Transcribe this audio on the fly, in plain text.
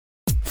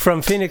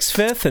From Phoenix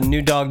Fifth and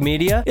New Dog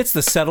Media, it's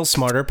the Settle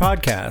Smarter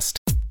podcast.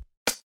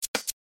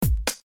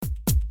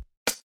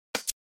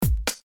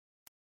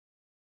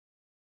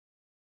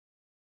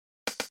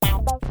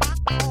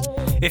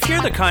 If you're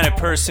the kind of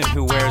person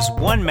who wears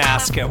one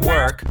mask at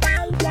work,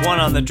 one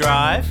on the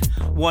drive,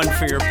 one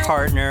for your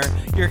partner,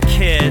 your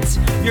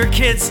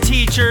kids'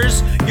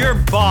 teachers, your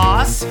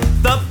boss,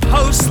 the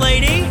post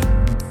lady,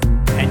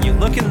 and you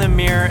look in the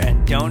mirror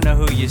and don't know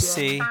who you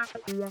see,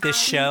 this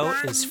show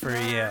is for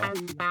you.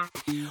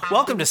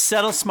 Welcome to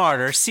Settle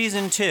Smarter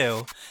Season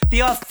 2,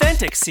 the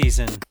authentic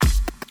season,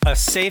 a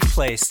safe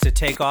place to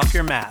take off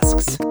your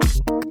masks.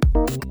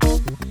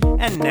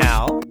 And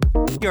now,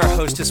 your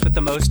hostess with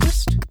the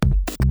mostest,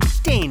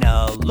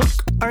 Dana Look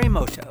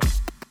Arimoto.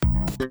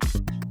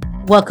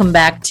 Welcome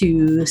back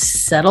to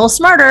Settle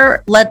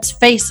Smarter. Let's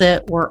face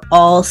it, we're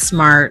all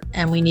smart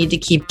and we need to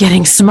keep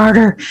getting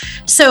smarter.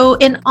 So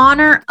in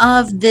honor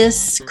of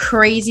this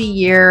crazy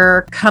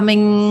year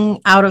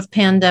coming out of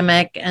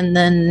pandemic and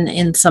then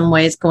in some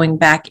ways going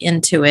back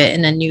into it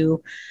in a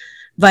new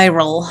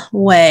viral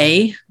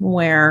way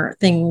where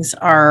things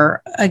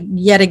are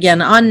yet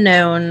again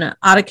unknown,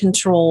 out of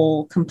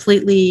control,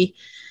 completely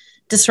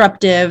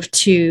disruptive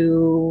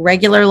to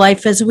regular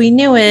life as we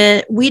knew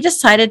it, we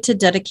decided to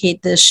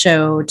dedicate this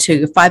show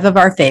to 5 of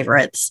our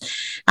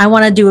favorites. I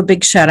want to do a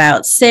big shout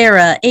out.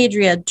 Sarah,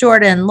 Adria,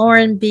 Jordan,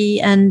 Lauren B,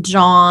 and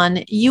John.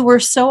 You were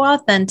so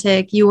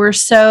authentic. You were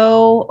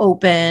so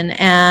open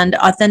and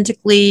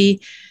authentically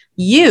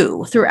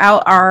you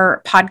throughout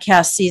our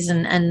podcast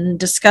season and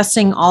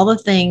discussing all the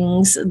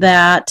things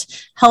that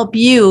help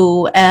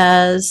you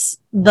as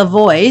the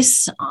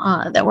voice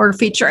that we're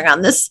featuring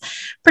on this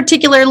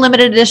particular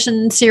limited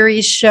edition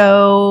series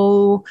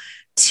show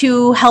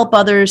to help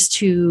others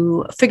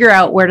to figure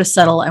out where to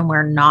settle and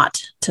where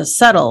not to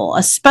settle,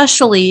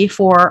 especially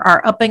for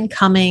our up and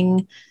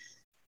coming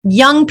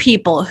young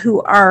people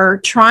who are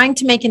trying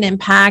to make an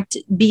impact,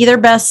 be their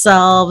best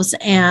selves,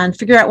 and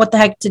figure out what the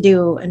heck to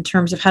do in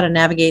terms of how to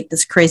navigate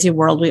this crazy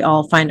world we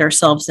all find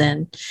ourselves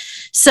in.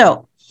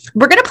 So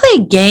we're going to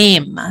play a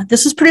game.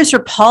 This was producer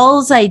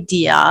Paul's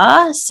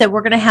idea. So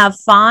we're going to have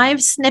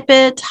 5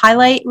 snippet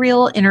highlight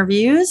reel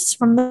interviews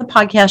from the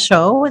podcast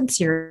show and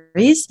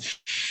series.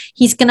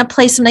 He's going to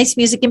play some nice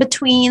music in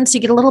between so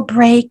you get a little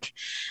break.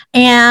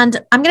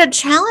 And I'm going to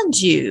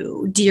challenge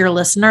you, dear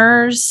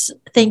listeners.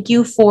 Thank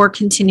you for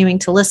continuing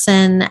to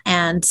listen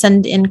and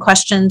send in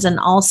questions and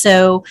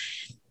also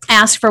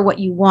ask for what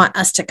you want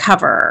us to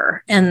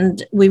cover.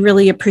 And we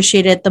really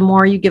appreciate it. The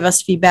more you give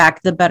us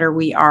feedback, the better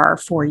we are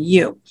for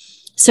you.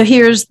 So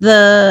here's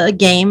the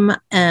game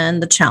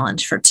and the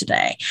challenge for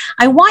today.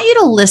 I want you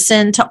to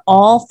listen to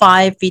all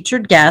 5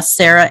 featured guests,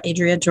 Sarah,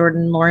 Adria,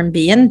 Jordan, Lauren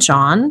B, and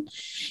John.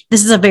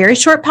 This is a very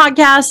short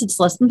podcast.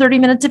 It's less than 30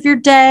 minutes of your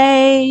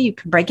day. You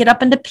can break it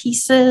up into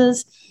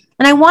pieces.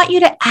 And I want you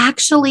to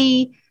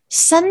actually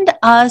send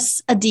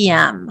us a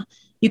DM.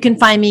 You can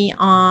find me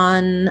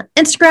on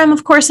Instagram,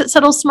 of course, at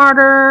Settle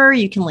Smarter.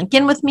 You can link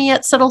in with me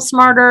at Settle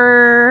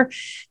Smarter.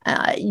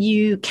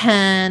 You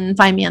can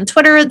find me on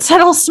Twitter at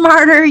Settle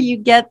Smarter. You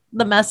get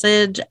the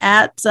message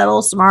at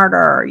Settle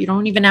Smarter. You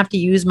don't even have to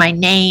use my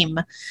name,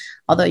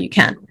 although you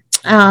can.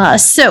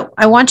 So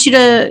I want you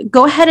to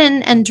go ahead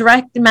and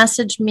direct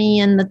message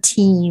me and the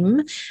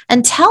team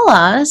and tell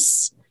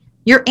us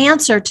your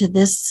answer to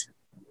this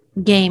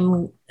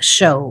game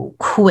show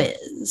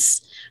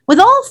quiz. With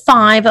all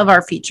 5 of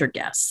our featured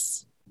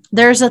guests,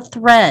 there's a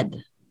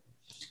thread.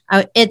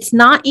 It's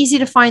not easy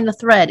to find the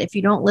thread if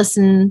you don't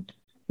listen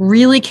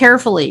really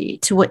carefully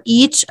to what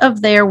each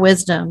of their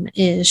wisdom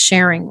is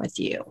sharing with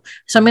you.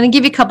 So I'm going to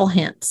give you a couple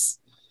hints.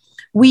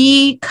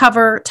 We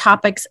cover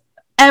topics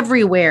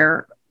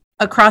everywhere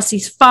across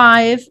these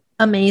 5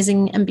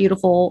 amazing and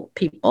beautiful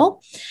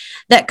people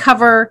that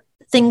cover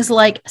things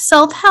like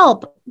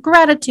self-help,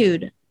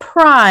 gratitude,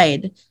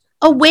 pride,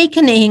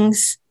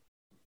 awakenings,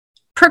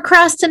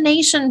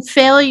 procrastination,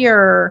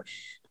 failure,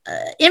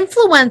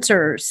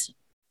 influencers,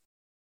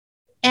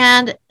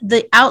 and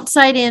the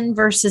outside in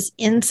versus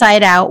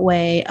inside out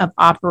way of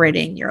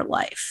operating your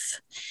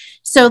life.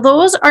 So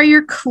those are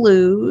your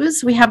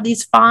clues. We have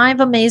these 5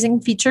 amazing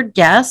featured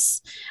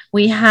guests.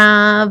 We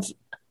have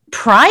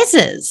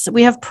prizes.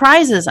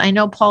 I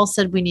know Paul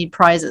said we need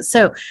prizes.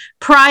 So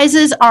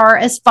prizes are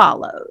as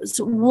follows.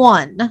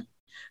 1,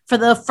 for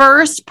the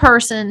first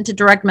person to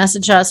direct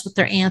message us with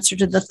their answer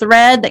to the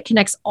thread that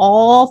connects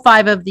all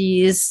 5 of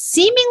these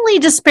seemingly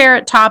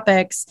disparate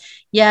topics,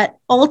 yet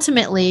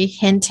ultimately,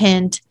 hint,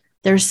 hint,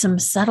 there's some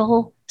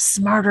subtle,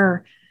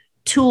 smarter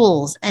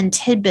tools and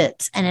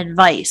tidbits and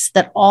advice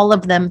that all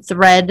of them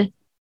thread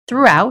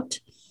throughout.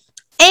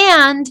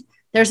 And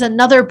there's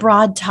another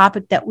broad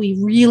topic that we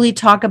really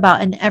talk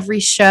about in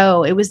every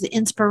show. It was the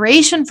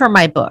inspiration for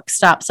my book,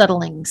 Stop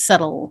Settling,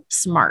 Settle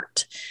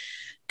Smart.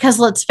 Because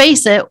let's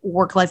face it,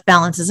 work-life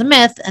balance is a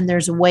myth, and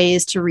there's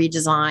ways to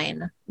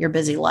redesign your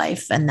busy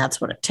life, and that's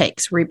what it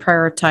takes.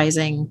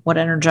 Reprioritizing what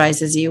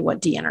energizes you,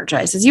 what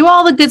de-energizes you,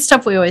 all the good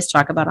stuff we always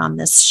talk about on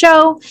this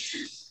show.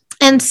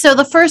 And so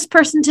the first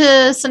person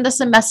to send us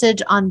a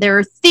message on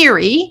their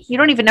theory, you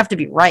don't even have to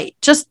be right,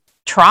 just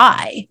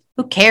try.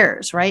 Who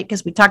cares, right?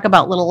 Because we talk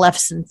about little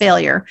F's and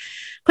failure.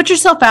 Put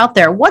yourself out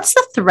there. What's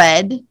the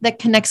thread that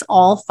connects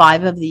all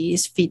 5 of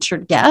these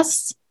featured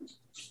guests?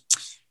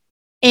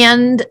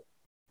 And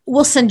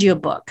we'll send you a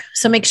book.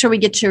 So make sure we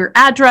get your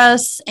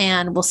address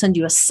and we'll send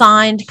you a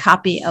signed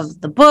copy of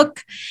the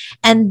book.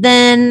 And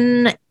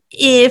then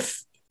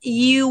if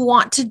you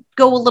want to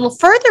go a little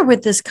further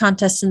with this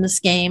contest in this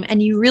game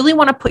and you really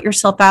want to put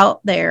yourself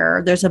out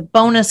there, there's a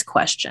bonus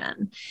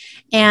question.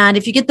 And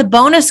if you get the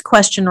bonus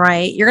question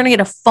right, you're going to get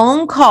a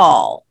phone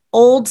call,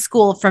 old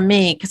school from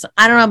me, because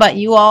I don't know about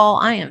you all.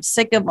 I am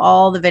sick of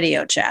all the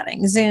video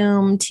chatting,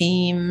 Zoom,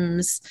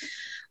 Teams,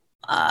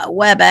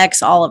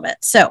 WebEx, all of it.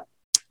 So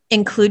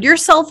include your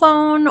cell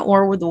phone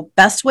or the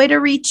best way to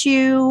reach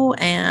you,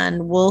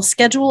 and we'll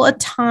schedule a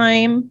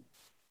time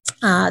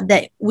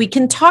that we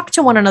can talk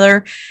to one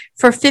another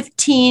for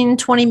 15,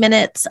 20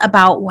 minutes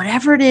about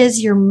whatever it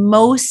is you're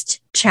most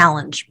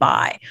challenged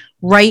by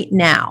right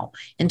now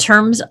in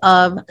terms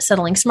of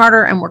settling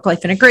smarter and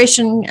work-life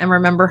integration. And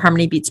remember,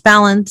 harmony beats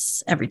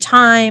balance every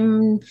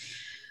time.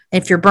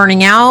 If you're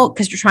burning out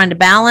because you're trying to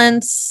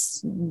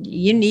balance,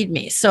 you need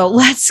me. So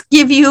let's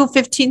give you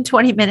 15,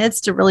 20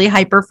 minutes to really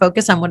hyper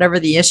focus on whatever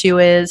the issue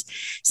is.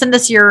 Send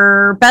us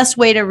your best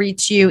way to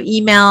reach you,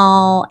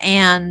 email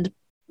and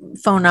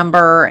phone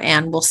number,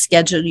 and we'll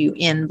schedule you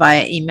in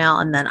via email,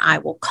 and then I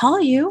will call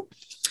you.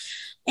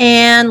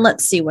 And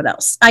let's see what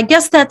else. I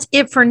guess that's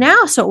it for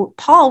now. So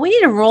Paul, we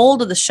need to roll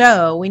to the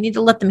show. We need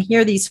to let them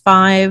hear these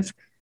 5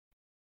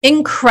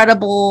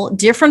 incredible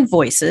different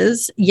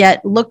voices,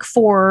 yet look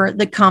for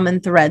the common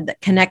thread that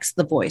connects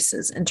the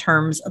voices in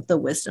terms of the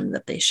wisdom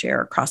that they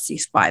share across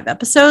these 5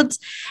 episodes,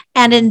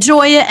 and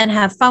enjoy it and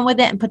have fun with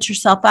it and put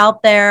yourself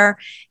out there.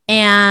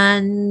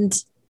 And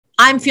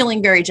I'm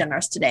feeling very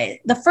generous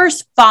today. The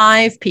first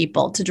 5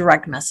 people to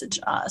direct message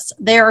us,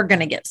 they're going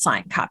to get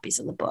signed copies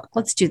of the book.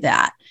 Let's do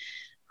that.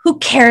 Who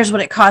cares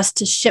what it costs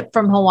to ship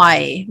from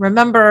Hawaii?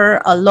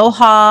 Remember,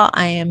 aloha,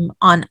 I am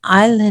on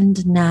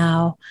island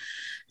now.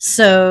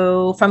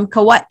 So from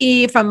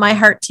Kauai, from my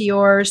heart to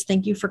yours,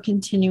 thank you for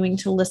continuing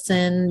to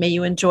listen. May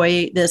you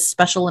enjoy this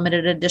special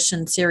limited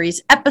edition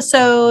series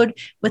episode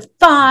with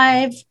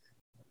 5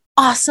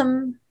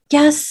 awesome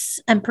guests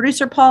and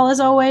producer Paul, as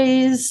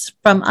always,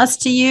 from us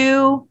to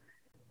you.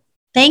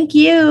 Thank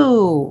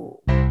you.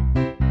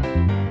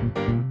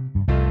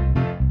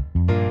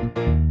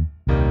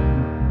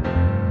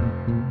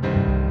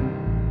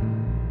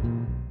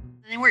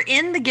 And we're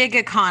in the gig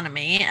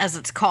economy, as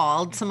it's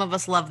called. Some of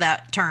us love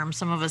that term.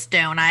 Some of us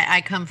don't. I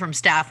come from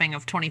staffing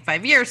of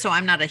 25 years, so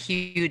I'm not a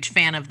huge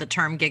fan of the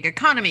term gig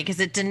economy because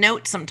it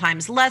denotes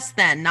sometimes less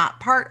than, not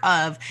part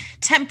of,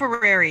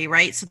 temporary,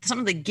 right? So some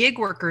of the gig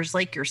workers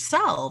like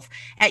yourself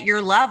at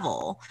your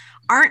level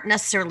aren't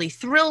necessarily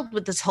thrilled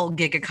with this whole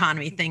gig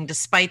economy thing,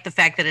 despite the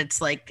fact that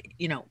it's like,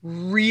 you know,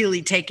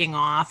 really taking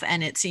off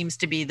and it seems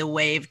to be the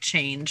wave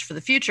change for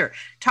the future.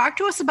 Talk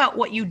to us about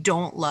what you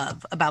don't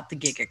love about the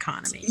gig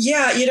economy.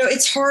 Yeah, you know,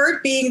 it's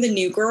hard being the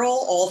new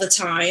girl all the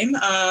time.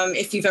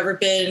 If you've ever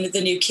been the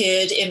new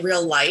kid in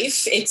real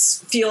life, it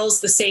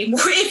feels the same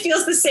way. It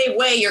feels the same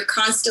way. You're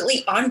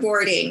constantly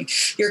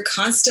onboarding. You're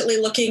constantly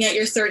looking at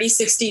your 30,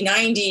 60,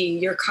 90.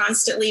 You're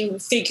constantly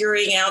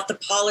figuring out the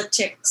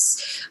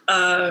politics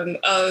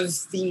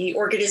of the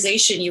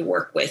organization you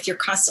work with. You're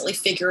constantly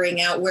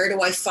figuring out, where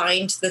do I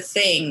find the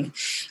thing?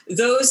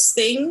 Those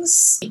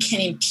things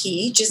can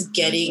impede just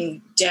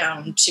getting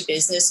down to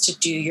business to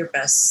do your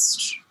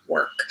best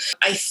work.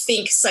 I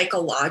think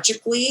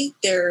psychologically,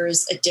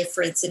 there's a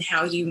difference in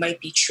how you might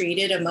be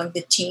treated among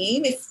the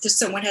team if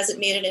someone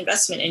hasn't made an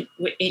investment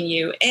in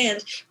you.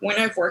 And when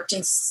I've worked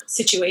in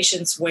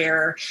situations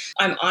where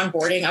I'm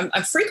onboarding,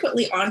 I'm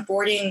frequently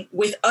onboarding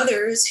with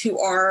others who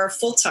are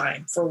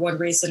full-time for one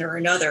reason or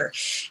another.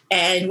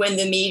 And when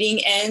the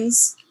meeting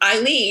ends, I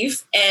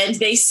leave and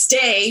they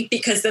stay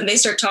because then they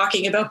start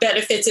talking about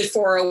benefits at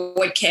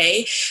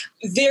 401k.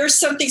 There's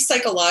something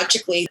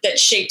psychologically that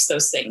shapes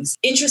those things.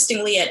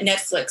 Interestingly, at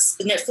Netflix,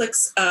 the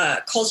Netflix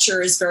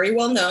culture is very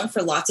well known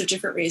for lots of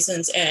different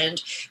reasons,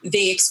 and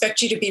they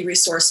expect you to be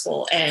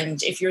resourceful.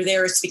 And if you're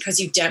there, it's because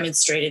you've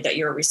demonstrated that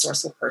you're a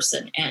resourceful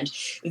person. And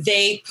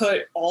they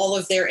put all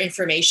of their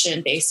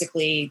information,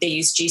 basically, they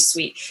use G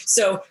Suite.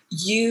 So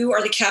you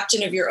are the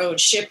captain of your own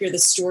ship. You're the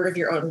steward of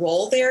your own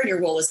role there. Your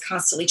role is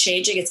constantly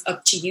changing. It's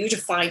up to you to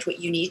find what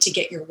you need to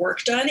get your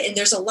work done. And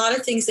there's a lot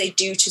of things they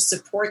do to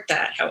support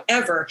that.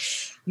 However,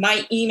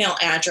 my email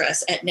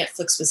address at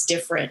Netflix was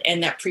different,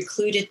 and that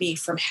precluded me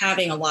from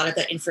having a lot of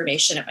that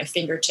information at my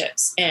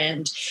fingertips.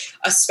 And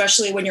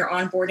especially when you're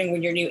onboarding,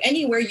 when you're new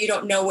anywhere, you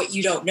don't know what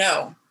you don't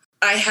know.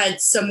 I had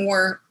some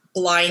more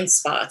blind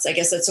spots. I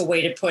guess that's a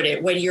way to put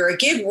it. When you're a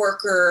gig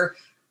worker,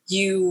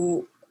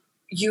 you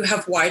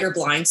have wider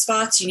blind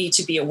spots. You need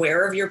to be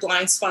aware of your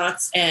blind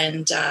spots,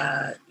 and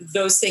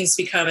those things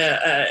become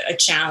a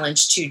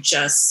challenge to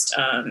just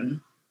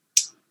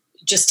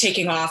just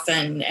taking off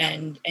and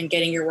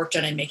getting your work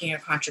done and making a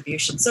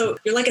contribution. So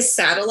you're like a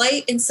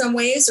satellite in some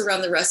ways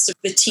around the rest of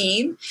the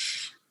team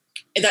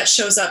that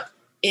shows up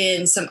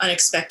in some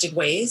unexpected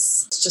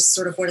ways. It's just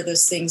sort of one of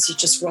those things you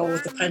just roll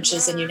with the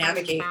punches and you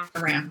navigate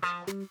around.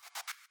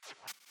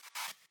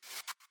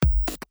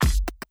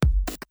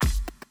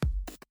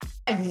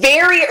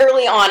 Very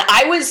early on,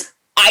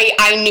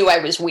 I knew I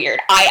was weird.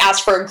 I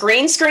asked for a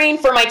green screen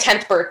for my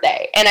 10th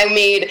birthday, and I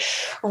made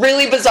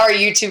really bizarre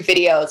YouTube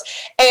videos.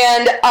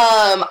 And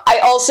I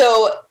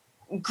also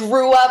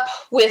grew up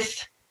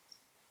with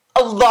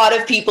a lot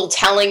of people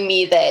telling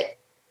me that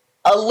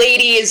a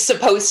lady is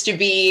supposed to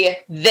be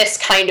this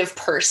kind of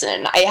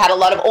person. I had a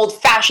lot of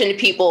old-fashioned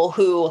people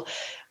who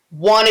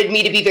wanted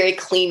me to be very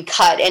clean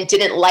cut and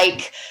didn't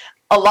like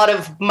a lot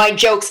of my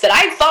jokes that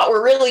I thought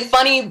were really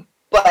funny,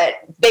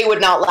 but they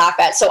would not laugh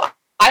at. So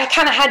I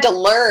kind of had to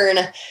learn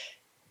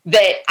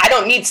that I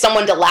don't need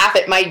someone to laugh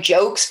at my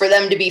jokes for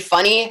them to be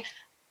funny.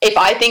 If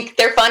I think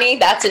they're funny,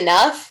 that's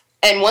enough.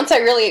 And once I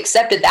really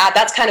accepted that,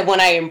 that's kind of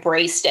when I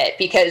embraced it,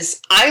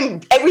 because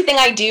everything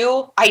I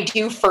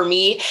do for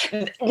me.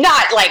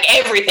 Not like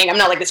everything. I'm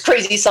not like this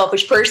crazy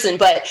selfish person,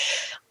 but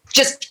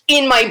just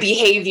in my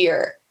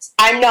behavior,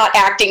 I'm not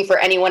acting for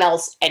anyone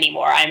else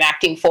anymore. I'm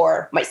acting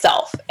for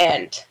myself.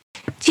 And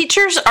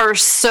teachers are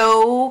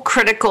so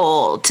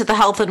critical to the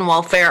health and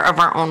welfare of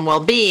our own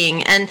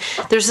well-being. And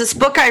there's this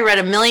book I read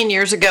a million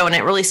years ago, and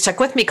it really stuck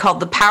with me,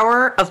 called The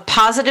Power of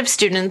Positive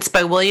Students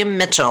by William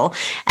Mitchell.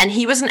 And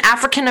he was an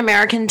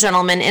African-American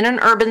gentleman in an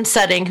urban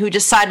setting who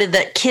decided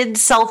that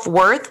kids'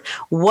 self-worth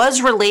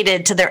was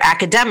related to their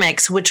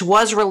academics, which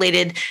was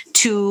related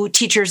to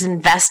teachers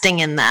investing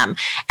in them.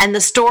 And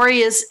the story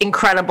is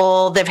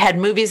incredible. They've had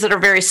movies that are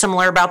very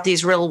similar about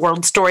these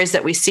real-world stories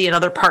that we see in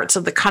other parts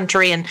of the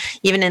country and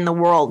even in the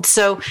world.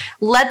 So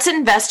let's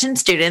invest in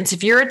students.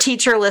 If you're a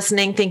teacher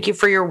listening, thank you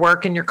for your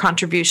work and your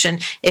contribution.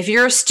 If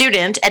you're a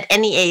student at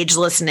any age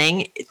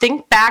listening,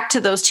 think back to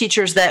those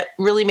teachers that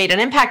really made an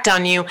impact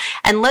on you,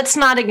 and let's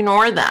not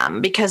ignore them,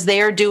 because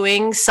they are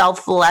doing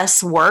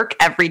selfless work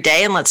every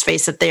day. And let's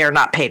face it, they are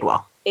not paid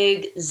well.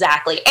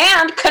 Exactly.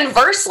 And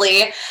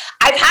conversely,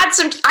 I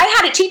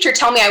had a teacher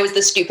tell me I was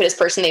the stupidest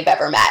person they've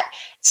ever met.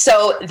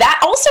 So that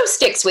also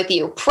sticks with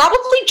you,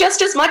 probably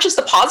just as much as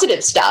the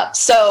positive stuff.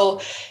 So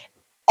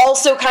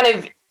also kind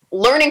of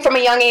learning from a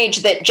young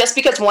age that just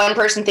because one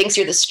person thinks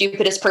you're the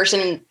stupidest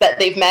person that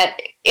they've met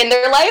in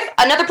their life,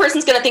 another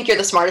person's going to think you're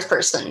the smartest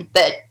person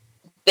that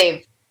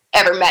they've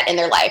ever met in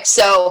their life.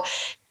 So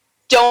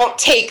don't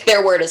take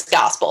their word as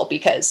gospel,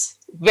 because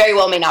very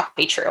well may not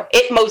be true.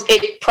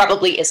 It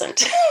probably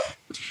isn't.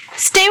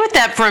 Stay with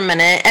that for a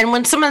minute. And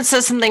when someone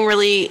says something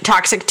really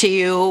toxic to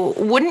you,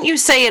 wouldn't you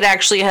say it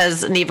actually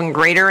has an even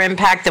greater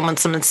impact than when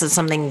someone says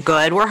something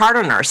good? We're hard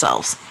on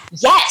ourselves.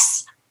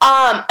 Yes.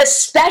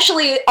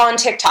 Especially on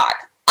TikTok.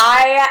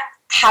 I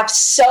have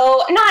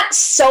not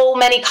so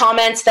many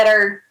comments that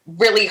are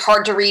really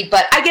hard to read,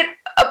 but I get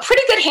a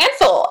pretty good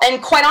handful.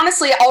 And quite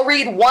honestly, I'll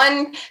read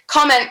one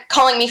comment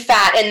calling me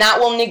fat, and that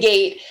will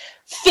negate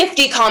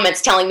 50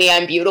 comments telling me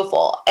I'm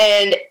beautiful.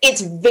 And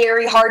it's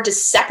very hard to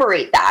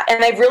separate that.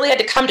 And I've really had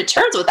to come to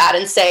terms with that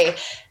and say,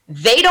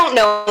 they don't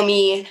know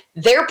me.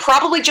 They're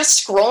probably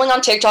just scrolling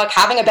on TikTok,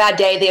 having a bad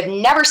day. They have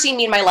never seen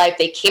me in my life.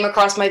 They came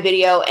across my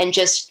video and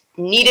just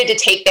needed to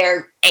take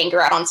their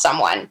anger out on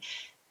someone.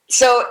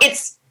 So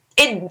it's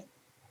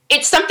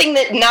something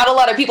that not a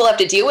lot of people have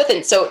to deal with.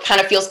 And so it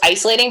kind of feels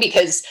isolating,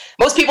 because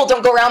most people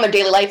don't go around their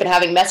daily life and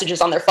having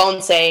messages on their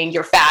phone saying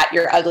you're fat,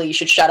 you're ugly, you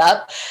should shut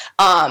up.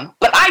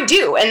 But I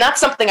do. And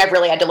that's something I've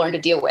really had to learn to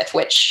deal with,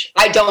 which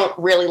I don't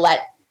really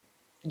let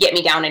get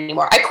me down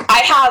anymore.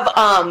 I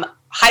have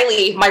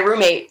Hailey, my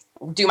roommate,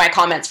 do my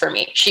comments for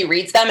me. She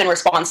reads them and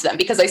responds to them,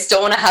 because I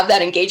still want to have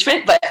that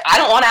engagement, but I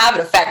don't want to have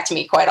it affect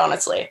me, quite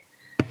honestly.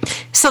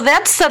 So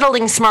that's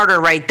settling smarter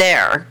right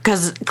there,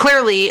 because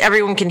clearly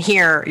everyone can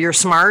hear you're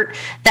smart.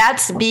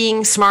 That's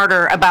being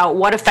smarter about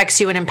what affects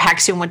you and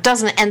impacts you and what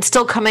doesn't, and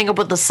still coming up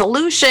with a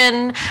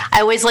solution.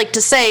 I always like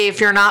to say, if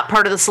you're not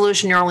part of the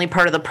solution, you're only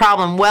part of the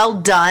problem. Well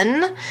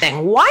done.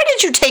 Why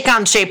did you take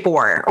on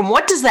Shapewear? And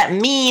what does that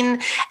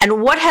mean?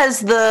 And what has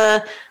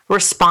the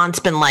response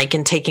been like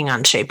in taking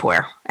on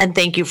Shapewear? And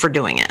thank you for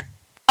doing it.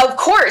 Of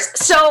course.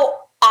 So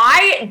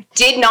I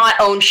did not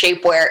own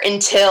Shapewear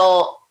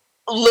until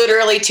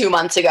literally 2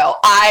 months ago.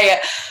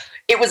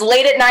 It was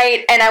late at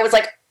night and I was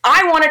like,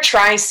 I want to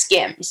try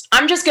Skims.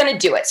 I'm just going to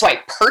do it. So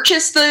I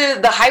purchased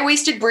the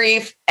high-waisted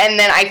brief, and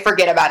then I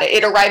forget about it.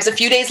 It arrives a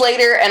few days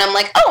later and I'm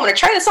like, oh, I'm going to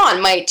try this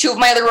on. Two of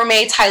my other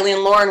roommates, Hailey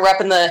and Lauren, were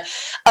up in the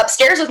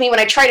upstairs with me when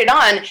I tried it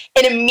on,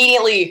 and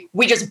immediately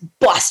we just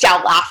bust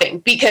out laughing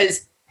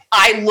because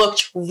I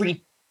looked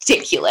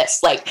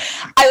ridiculous. Like,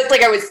 I looked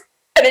like I was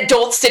an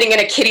adult sitting in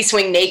a kiddie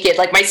swing naked.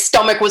 Like, my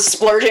stomach was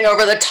splurging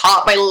over the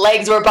top. My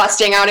legs were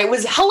busting out. It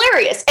was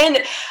hilarious. And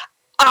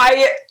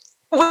I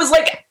was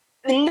like,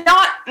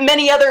 not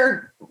many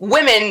other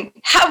women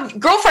have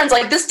girlfriends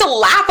like this to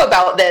laugh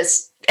about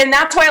this. And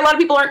that's why a lot of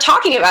people aren't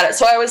talking about it.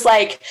 So I was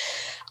like,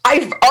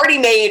 I've already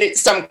made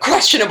some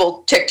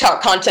questionable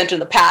TikTok content in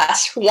the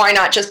past. Why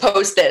not just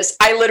post this?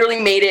 I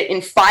literally made it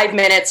in 5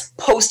 minutes,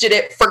 posted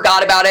it,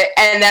 forgot about it,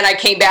 and then I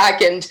came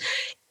back and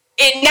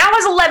it now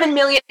has 11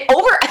 million,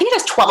 I think it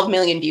has 12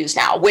 million views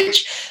now,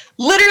 which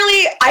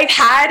literally I've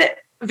had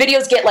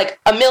videos get like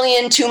 1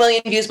 million, 2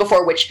 million views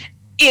before, which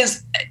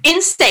is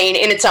insane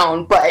in its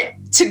own, but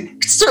to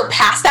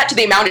surpass that to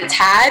the amount it's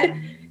had,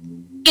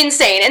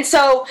 insane. And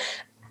so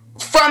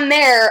from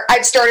there,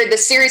 I've started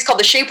this series called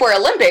the Shapewear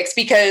Olympics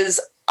because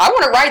I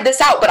want to ride this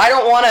out, but I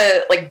don't want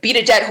to like beat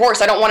a dead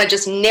horse. I don't want to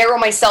just narrow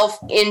myself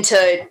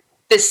into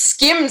the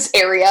Skims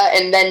area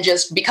and then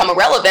just become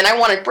irrelevant. I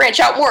want to branch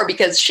out more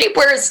because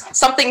shapewear is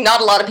something not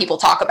a lot of people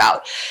talk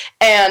about.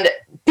 And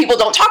people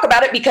don't talk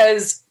about it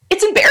because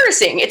it's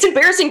embarrassing. It's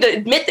embarrassing to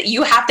admit that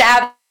you have to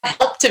have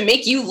help to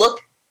make you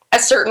look a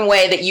certain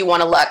way that you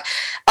want to look.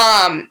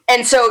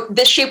 And so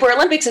this Shapewear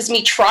Olympics is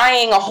me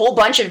trying a whole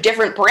bunch of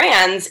different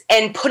brands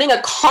and putting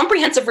a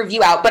comprehensive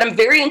review out, but I'm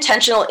very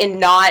intentional in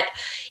not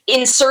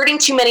inserting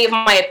too many of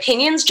my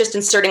opinions, just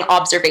inserting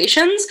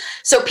observations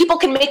so people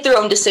can make their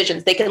own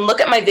decisions. They can look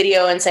at my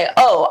video and say,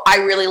 oh, I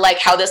really like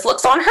how this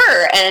looks on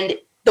her, and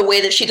the way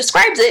that she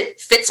describes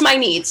it fits my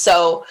needs,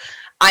 so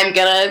I'm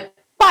gonna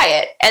buy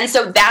it. And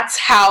so that's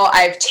how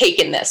I've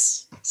taken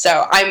this.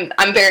 So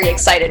I'm very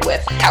excited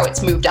with how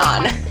it's moved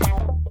on.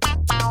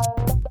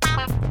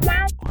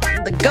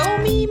 The Go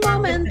Me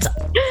moments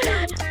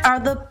are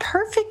the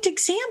perfect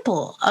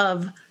example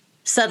of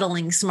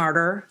settling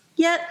smarter,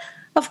 yet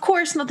of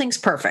course nothing's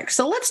perfect.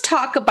 So let's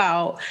talk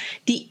about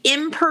the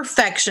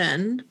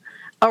imperfection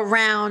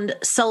around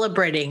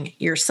celebrating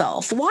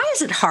yourself. Why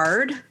is it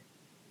hard?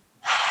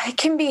 It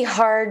can be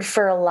hard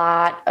for a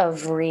lot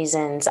of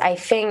reasons. I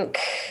think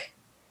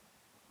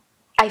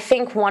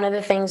one of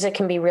the things that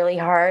can be really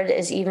hard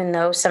is, even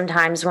though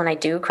sometimes when I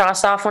do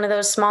cross off one of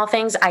those small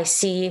things, I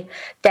see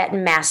that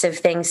massive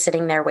thing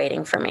sitting there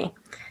waiting for me.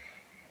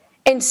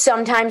 And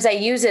sometimes I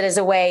use it as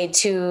a way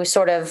to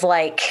sort of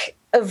like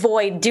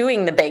avoid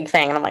doing the big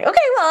thing. And I'm like, okay,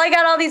 well, I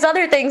got all these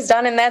other things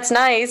done and that's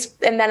nice.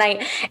 And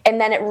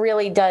then it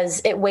really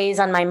does, it weighs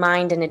on my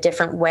mind in a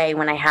different way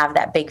when I have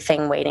that big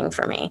thing waiting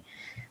for me.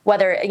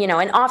 Whether,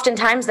 and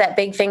oftentimes that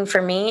big thing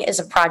for me is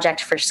a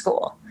project for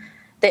school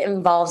that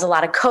involves a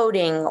lot of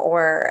coding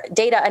or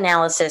data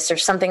analysis or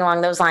something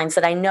along those lines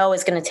that I know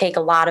is going to take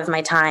a lot of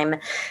my time,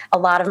 a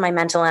lot of my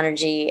mental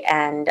energy,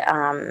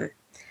 and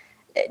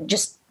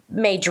just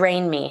may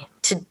drain me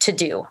to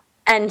do.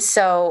 And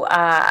so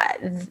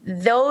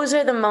those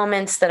are the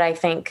moments that I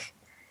think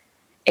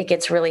it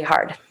gets really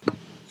hard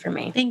for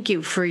me. Thank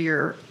you for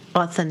your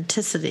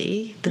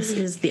authenticity. This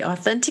is the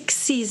authentic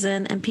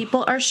season, and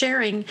people are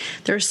sharing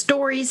their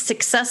stories,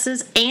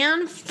 successes,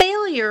 and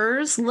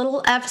failures,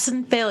 little F's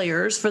and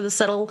failures for the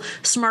Settle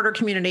Smarter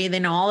community. They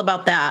know all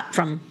about that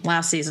from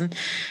last season.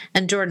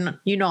 And Jordan,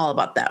 you know all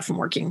about that from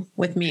working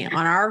with me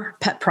on our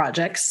pet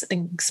projects,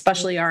 and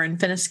especially our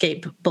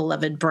Infiniscape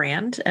beloved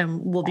brand.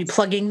 And we'll be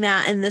plugging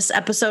that in this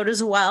episode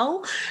as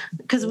well,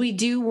 because we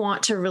do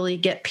want to really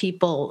get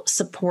people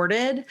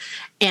supported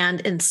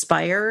and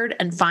inspired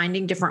and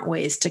finding different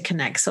ways to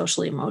connect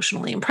socially,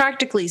 emotionally, and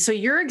practically. So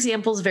your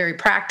example is very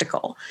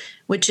practical,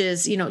 which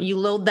is, you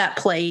load that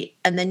plate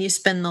and then you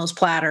spin those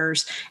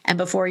platters, and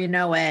before you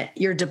know it,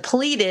 you're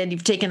depleted.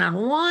 You've taken on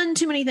one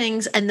too many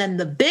things, and then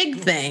the big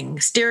thing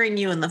staring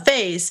you in the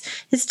face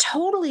is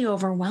totally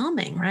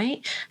overwhelming,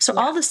 right? So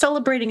all the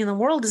celebrating in the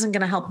world isn't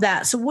going to help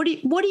that. So what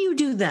do you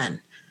do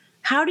then?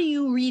 How do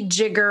you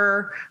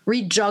rejuggle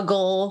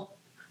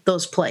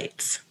those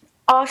plates?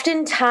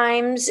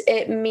 Oftentimes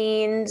it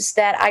means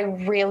that I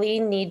really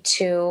need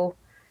to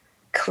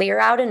clear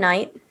out a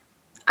night.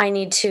 I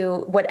need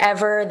to,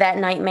 whatever that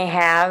night may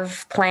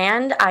have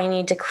planned, I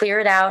need to clear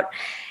it out.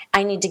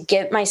 I need to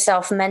get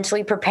myself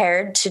mentally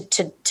prepared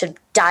to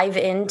dive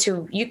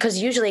into,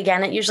 because usually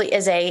it usually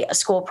is a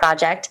school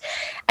project.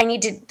 I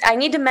need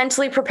to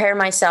mentally prepare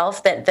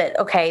myself that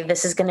okay,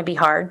 this is going to be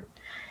hard.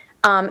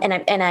 And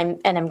I'm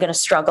going to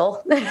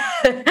struggle.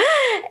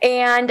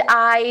 And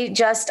I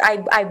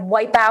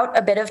wipe out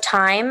a bit of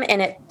time,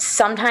 and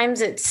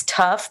sometimes it's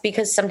tough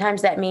because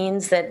sometimes that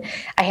means that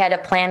I had a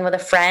plan with a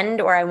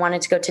friend, or I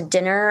wanted to go to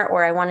dinner,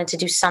 or I wanted to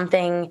do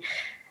something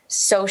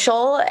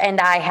social,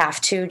 and I have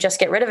to just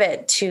get rid of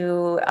it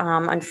to,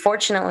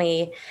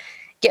 unfortunately,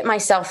 get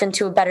myself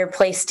into a better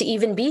place to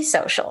even be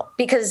social.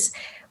 Because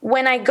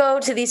when I go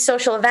to these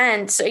social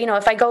events,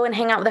 if I go and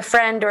hang out with a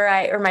friend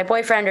or my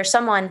boyfriend or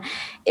someone,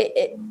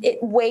 it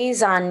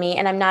weighs on me,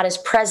 and I'm not as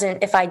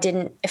present if I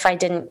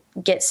didn't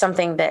get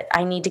something that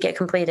I need to get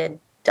completed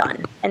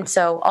done. And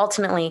so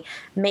ultimately,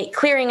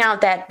 clearing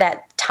out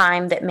that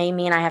time that may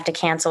mean I have to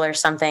cancel or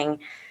something,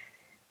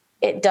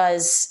 it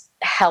does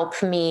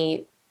help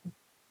me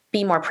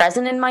be more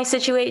present in my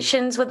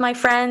situations with my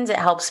friends. It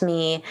helps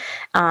me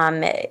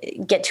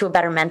get to a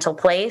better mental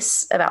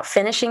place about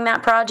finishing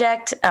that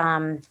project.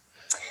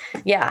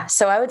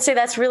 So I would say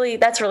that's really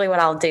what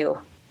I'll do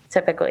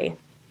typically.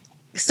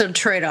 So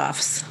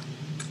trade-offs.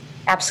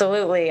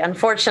 Absolutely.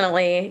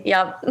 Unfortunately.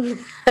 Yep.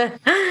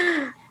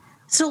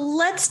 So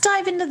let's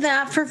dive into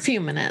that for a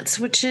few minutes,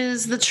 which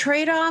is the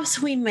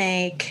trade-offs we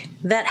make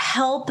that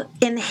help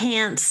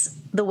enhance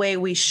the way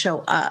we show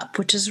up,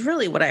 which is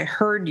really what I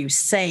heard you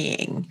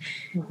saying.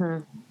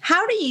 Mm-hmm.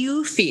 How do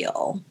you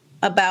feel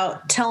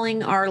about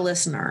telling our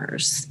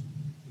listeners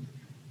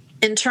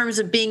in terms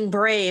of being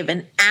brave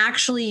and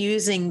actually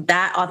using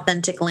that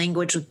authentic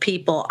language with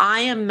people?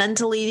 I am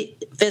mentally,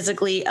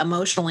 physically,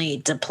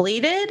 emotionally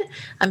depleted.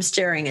 I'm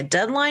staring a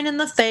deadline in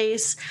the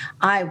face.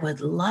 I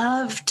would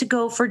love to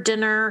go for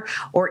dinner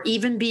or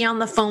even be on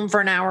the phone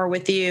for an hour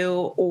with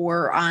you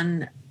or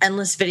on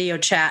endless video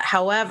chat.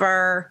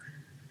 However,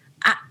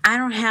 I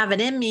don't have it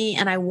in me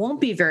and I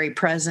won't be very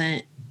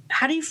present.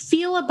 How do you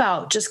feel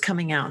about just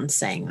coming out and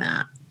saying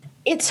that?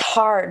 It's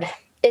hard.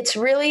 It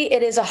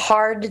is a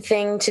hard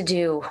thing to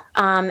do.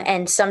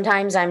 And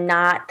sometimes I'm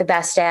not the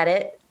best at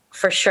it,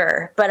 for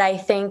sure. But I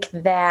think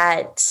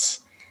that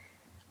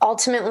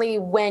ultimately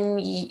when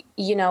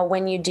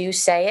you do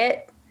say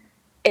it,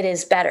 it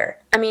is better.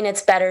 I mean,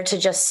 it's better to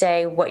just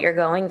say what you're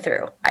going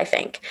through, I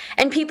think.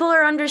 And people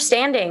are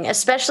understanding,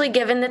 especially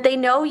given that they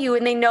know you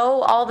and they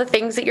know all the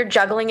things that you're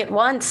juggling at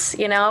once,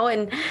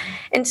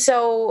 And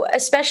so,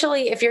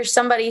 especially if you're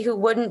somebody who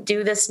wouldn't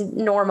do this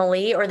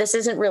normally, or this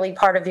isn't really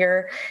part of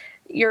your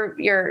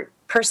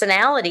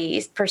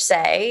personality per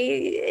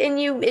se,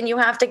 and you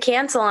have to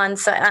cancel on,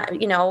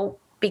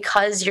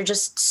 because you're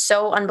just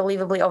so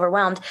unbelievably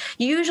overwhelmed.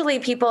 Usually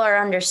people are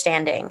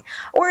understanding,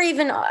 or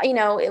even,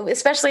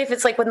 especially if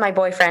it's like with my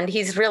boyfriend,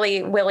 he's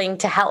really willing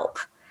to help.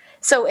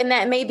 So, and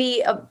that may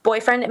be a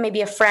boyfriend, it may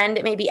be a friend,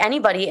 it may be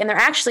anybody. And they're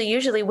actually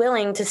usually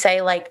willing to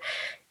say like,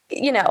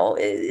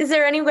 is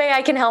there any way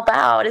I can help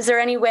out? Is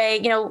there any way,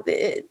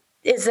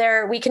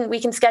 we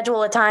can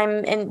schedule a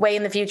time and way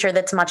in the future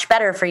that's much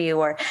better for you?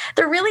 Or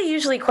they're really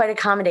usually quite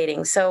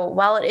accommodating. So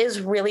while it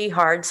is really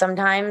hard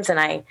sometimes,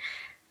 and I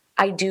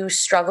do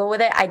struggle with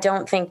it, I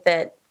don't think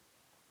that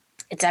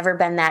it's ever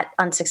been that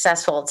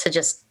unsuccessful to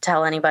just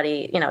tell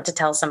anybody, to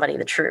tell somebody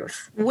the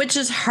truth. Which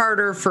is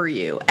harder for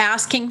you,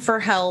 asking for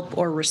help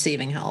or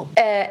receiving help?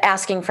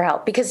 Asking for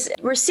help, because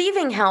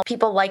receiving help,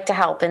 people like to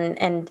help,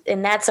 and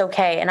that's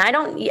okay. And I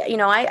don't,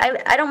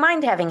 I don't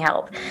mind having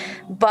help,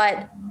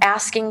 but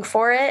asking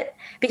for it,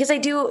 because I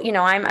do,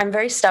 I'm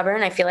very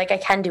stubborn. I feel like I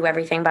can do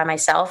everything by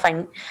myself. I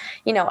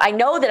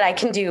know that I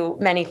can do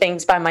many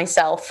things by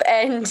myself,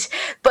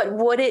 but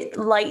would it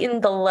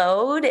lighten the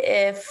load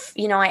if,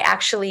 I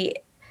actually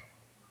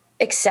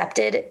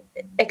accepted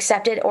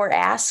or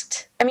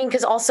asked? I mean,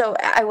 because also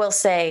I will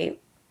say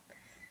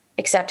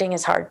accepting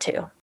is hard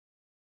too.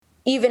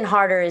 Even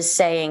harder is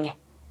saying,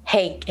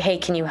 hey,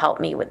 can you help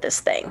me with this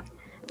thing?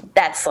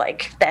 That's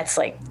like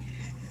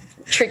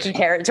tricky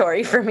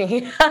territory for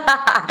me.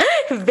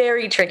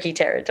 Very tricky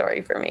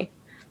territory for me.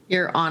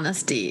 Your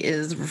honesty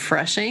is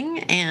refreshing,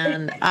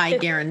 and I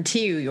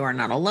guarantee you are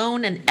not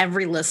alone. And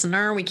every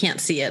listener, we can't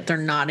see it, they're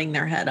nodding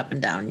their head up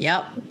and down.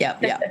 Yep.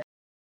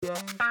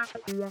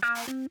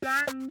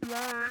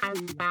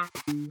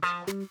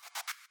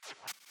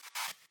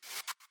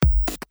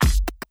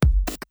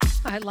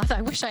 I love that.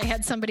 I wish I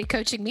had somebody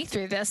coaching me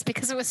through this,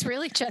 because it was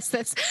really just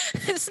this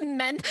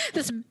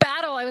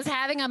battle I was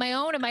having on my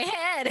own in my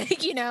head,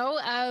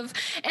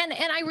 and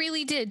I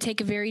really did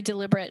take a very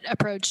deliberate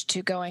approach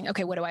to going,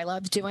 okay, what do I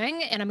love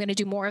doing? And I'm going to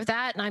do more of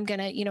that. And I'm going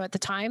to, at the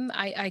time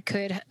I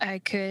could,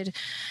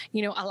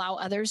 allow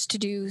others to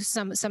do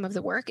some of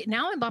the work.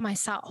 Now I'm by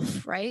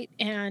myself. Right.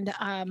 And,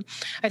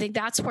 I think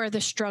that's where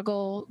the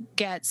struggle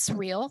gets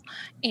real,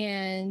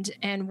 and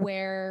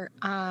where,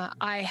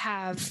 I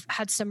have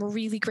had some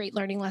really great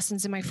learning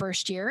lessons in my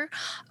first year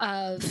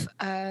of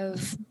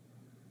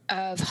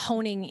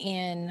honing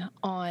in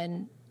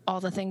on all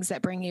the things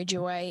that bring you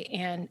joy.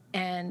 And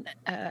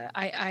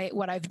I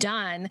what I've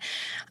done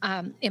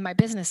in my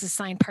business is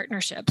sign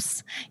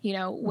partnerships,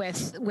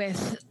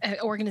 with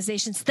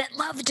organizations that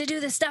love to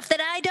do the stuff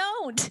that I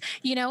don't,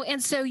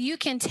 and so you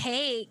can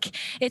take,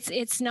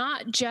 it's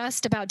not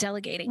just about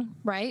delegating,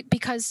 right?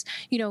 Because,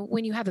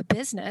 when you have a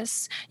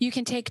business, you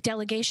can take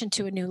delegation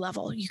to a new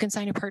level. You can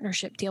sign a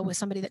partnership deal with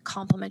somebody that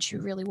complements you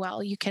really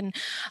well. You can,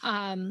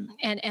 and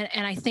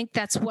I think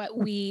that's what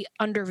we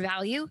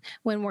undervalue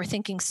when we're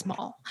thinking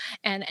small.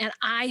 And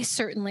I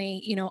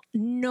certainly,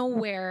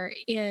 nowhere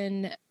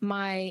in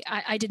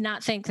I did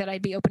not think that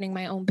I'd be opening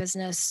my own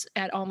business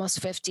at almost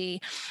 50,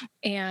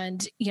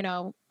 and,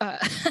 the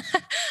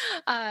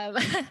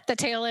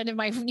tail end of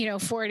my,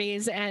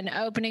 40s, and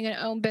opening an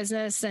own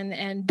business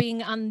and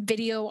being on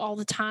video all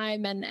the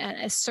time. And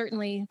I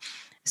certainly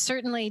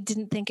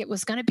didn't think it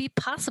was going to be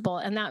possible.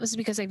 And that was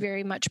because I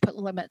very much put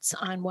limits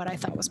on what I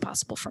thought was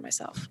possible for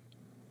myself.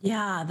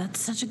 Yeah, that's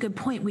such a good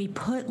point. We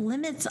put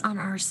limits on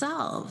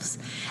ourselves.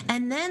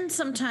 And then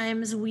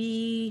sometimes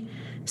we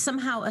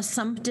somehow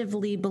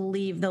assumptively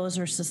believe those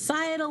are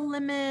societal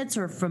limits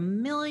or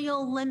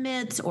familial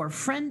limits or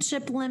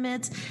friendship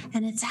limits.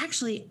 And it's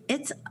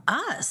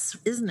us,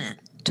 isn't it?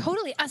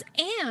 Totally.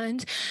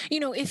 And,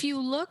 if you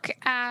look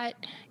at,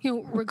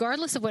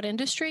 regardless of what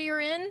industry you're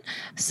in,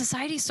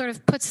 society sort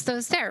of puts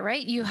those there,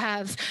 right? You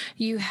have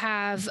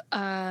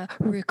a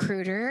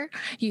recruiter,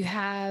 you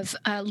have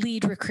a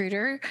lead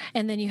recruiter,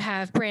 and then you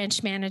have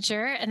branch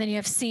manager, and then you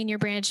have senior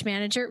branch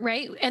manager,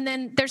 right? And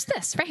then there's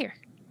this right here.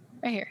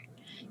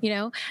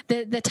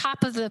 The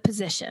top of the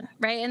position,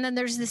 right? And then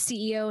there's the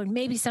CEO, and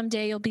maybe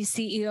someday you'll be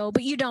CEO,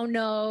 but you don't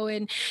know.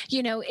 And,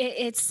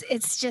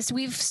 it's just,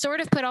 we've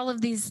sort of put all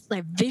of these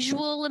like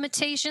visual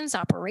limitations,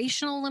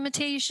 operational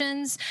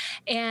limitations,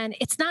 and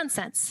it's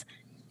nonsense.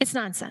 It's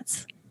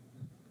nonsense.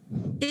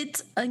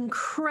 It's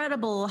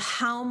incredible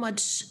how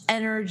much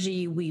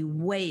energy we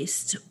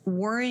waste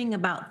worrying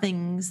about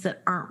things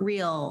that aren't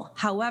real.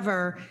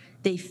 However,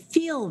 they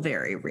feel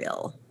very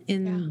real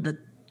in the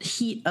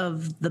heat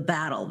of the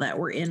battle that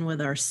we're in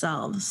with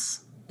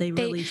ourselves. They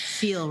really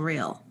feel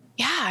real.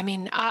 Yeah, I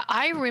mean,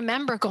 I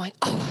remember going,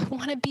 I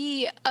want to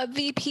be a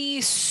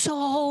VP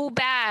so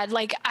bad.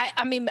 Like,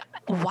 I mean,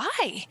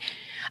 why?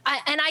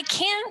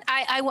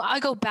 I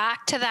go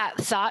back to that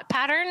thought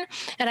pattern,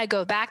 and I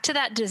go back to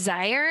that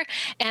desire,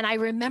 and I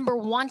remember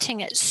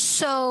wanting it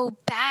so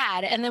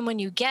bad. And then when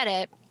you get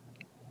it,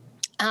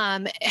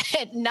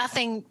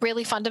 nothing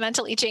really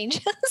fundamentally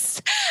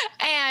changes.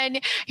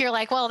 And you're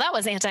like, well, that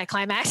was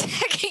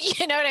anticlimactic.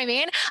 You know what I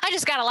mean? I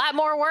just got a lot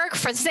more work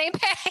for the same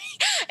pay.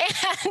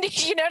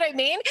 And you know what I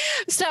mean?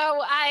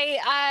 So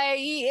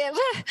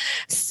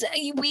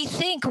we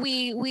think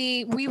we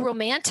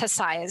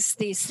romanticize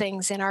these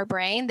things in our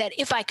brain, that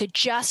if I could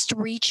just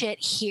reach it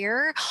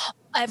here,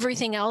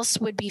 everything else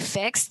would be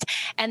fixed.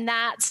 And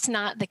that's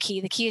not the key.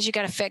 The key is you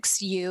got to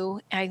fix you.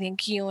 I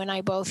think you and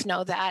I both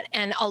know that.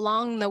 And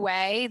along the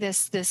way,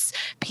 this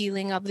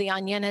peeling of the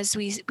onion, as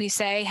we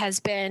say, has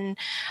been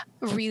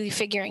really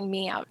figuring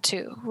me out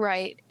too.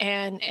 Right.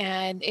 And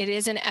it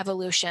is an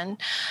evolution.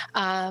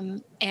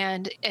 And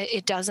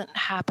it doesn't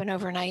happen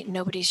overnight.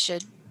 Nobody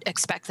should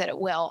expect that it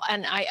will.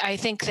 And I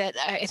think that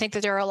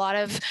there are a lot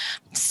of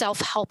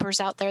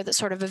self-helpers out there that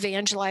sort of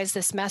evangelize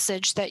this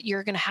message that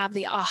you're going to have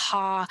the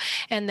aha,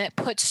 and that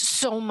puts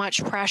so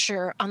much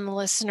pressure on the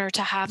listener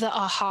to have the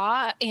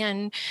aha.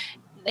 And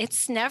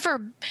it's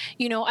never,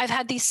 I've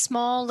had these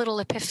small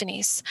little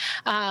epiphanies,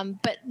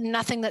 but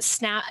nothing that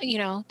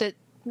that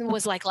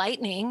was like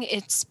lightning.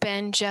 It's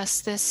been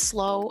just this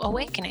slow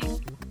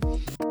awakening.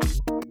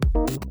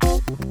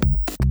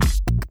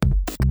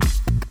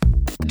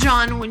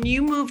 John, when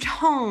you moved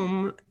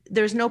home,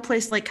 there's no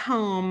place like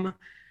home.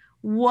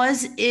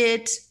 Was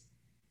it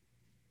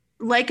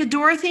like a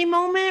Dorothy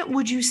moment?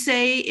 Would you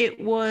say it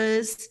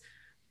was,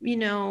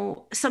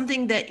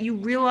 something that you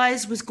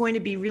realized was going to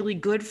be really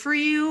good for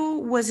you?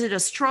 Was it a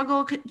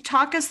struggle?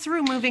 Talk us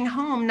through moving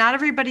home. Not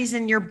everybody's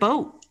in your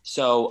boat.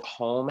 So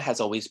home has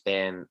always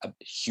been a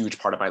huge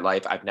part of my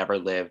life. I've never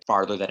lived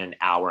farther than an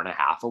hour and a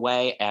half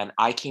away. And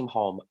I came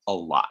home a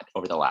lot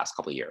over the last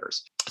couple of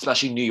years,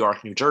 especially New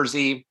York, New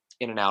Jersey,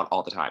 in and out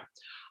all the time.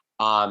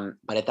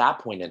 But at that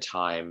point in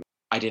time,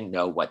 I didn't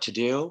know what to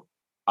do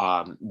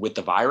with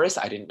the virus.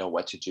 I didn't know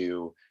what to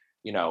do,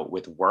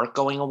 with work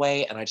going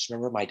away. And I just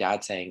remember my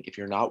dad saying, if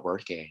you're not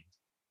working,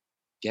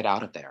 get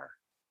out of there.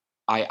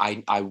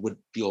 I would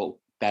feel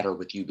better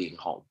with you being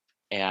home.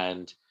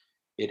 And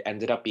it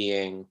ended up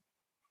being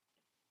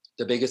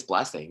the biggest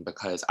blessing,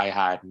 because I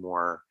had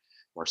more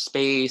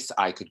space.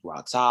 I could go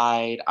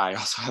outside. I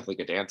also have like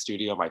a dance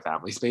studio in my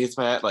family's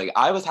basement. Like,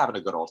 I was having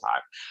a good old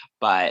time,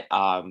 but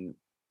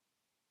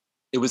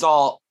it was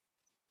all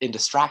in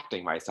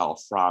distracting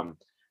myself from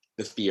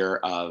the fear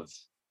of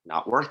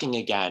not working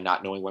again,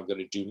 not knowing what I'm going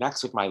to do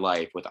next with my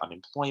life, with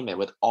unemployment,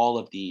 with all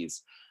of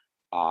these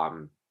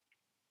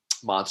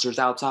monsters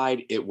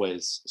outside. It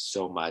was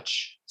so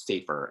much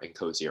safer and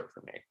cozier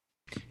for me.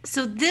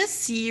 So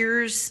this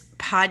year's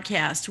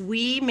podcast,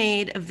 we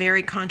made a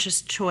very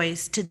conscious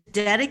choice to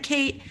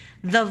dedicate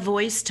the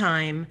voice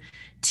time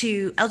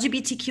to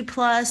LGBTQ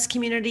plus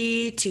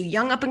community, to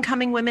young up and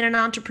coming women and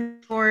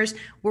entrepreneurs.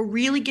 We're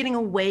really getting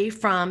away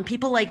from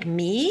people like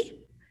me,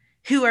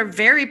 who are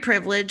very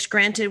privileged.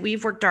 Granted,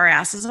 we've worked our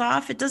asses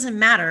off. It doesn't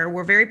matter.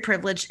 We're very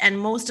privileged. And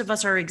most of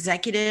us are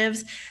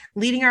executives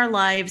leading our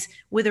lives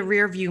with a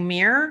rear view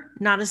mirror,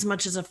 not as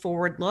much as a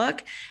forward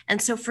look.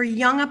 And so for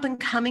young up and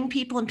coming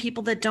people and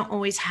people that don't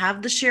always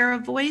have the share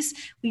of voice,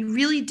 we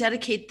really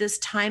dedicate this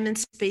time and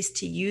space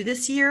to you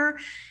this year.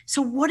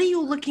 So what are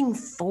you looking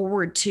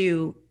forward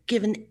to,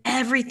 given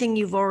everything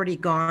you've already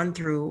gone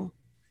through?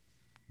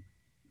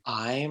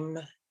 I'm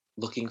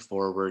looking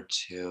forward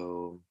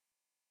to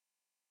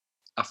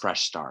a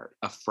fresh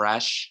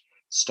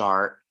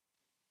start,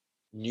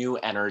 new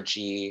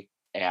energy,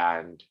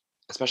 and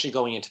especially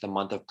going into the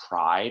month of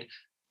Pride.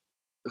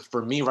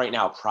 For me right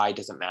now, Pride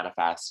doesn't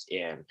manifest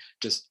in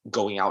just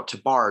going out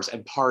to bars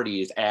and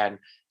parties and,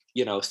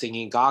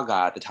 singing Gaga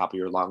at the top of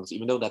your lungs,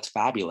 even though that's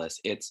fabulous.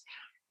 It's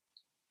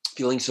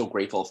feeling so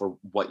grateful for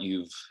what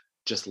you've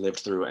just lived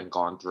through and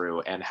gone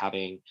through, and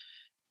having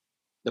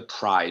the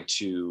pride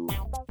to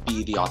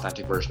be the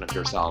authentic version of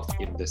yourself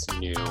in this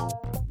new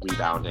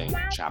rebounding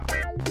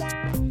chapter.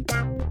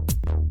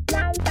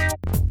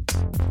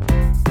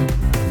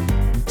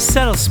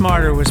 Settle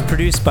Smarter was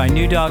produced by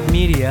New Dog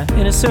Media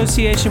in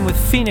association with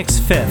Phoenix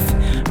Fifth,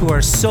 who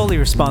are solely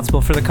responsible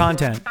for the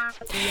content.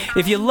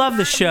 If you love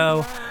the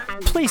show,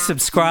 please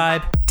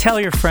subscribe, tell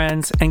your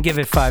friends, and give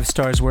it 5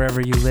 stars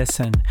wherever you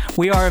listen.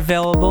 We are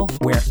available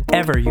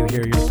wherever you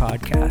hear your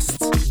podcasts.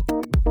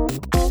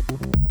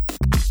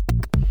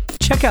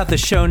 Check out the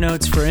show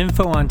notes for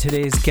info on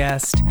today's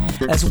guest,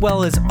 as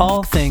well as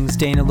all things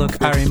Dana Look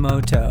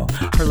Arimoto,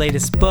 her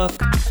latest book,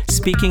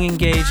 speaking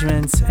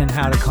engagements, and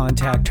how to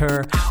contact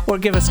her, or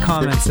give us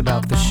comments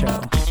about the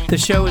show. The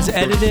show is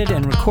edited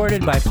and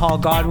recorded by Paul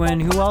Godwin,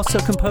 who also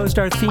composed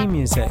our theme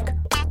music.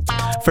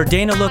 For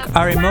Dana Look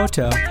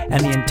Arimoto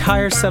and the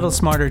entire Settle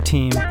Smarter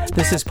team,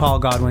 this is Paul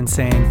Godwin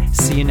saying,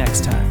 see you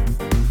next time.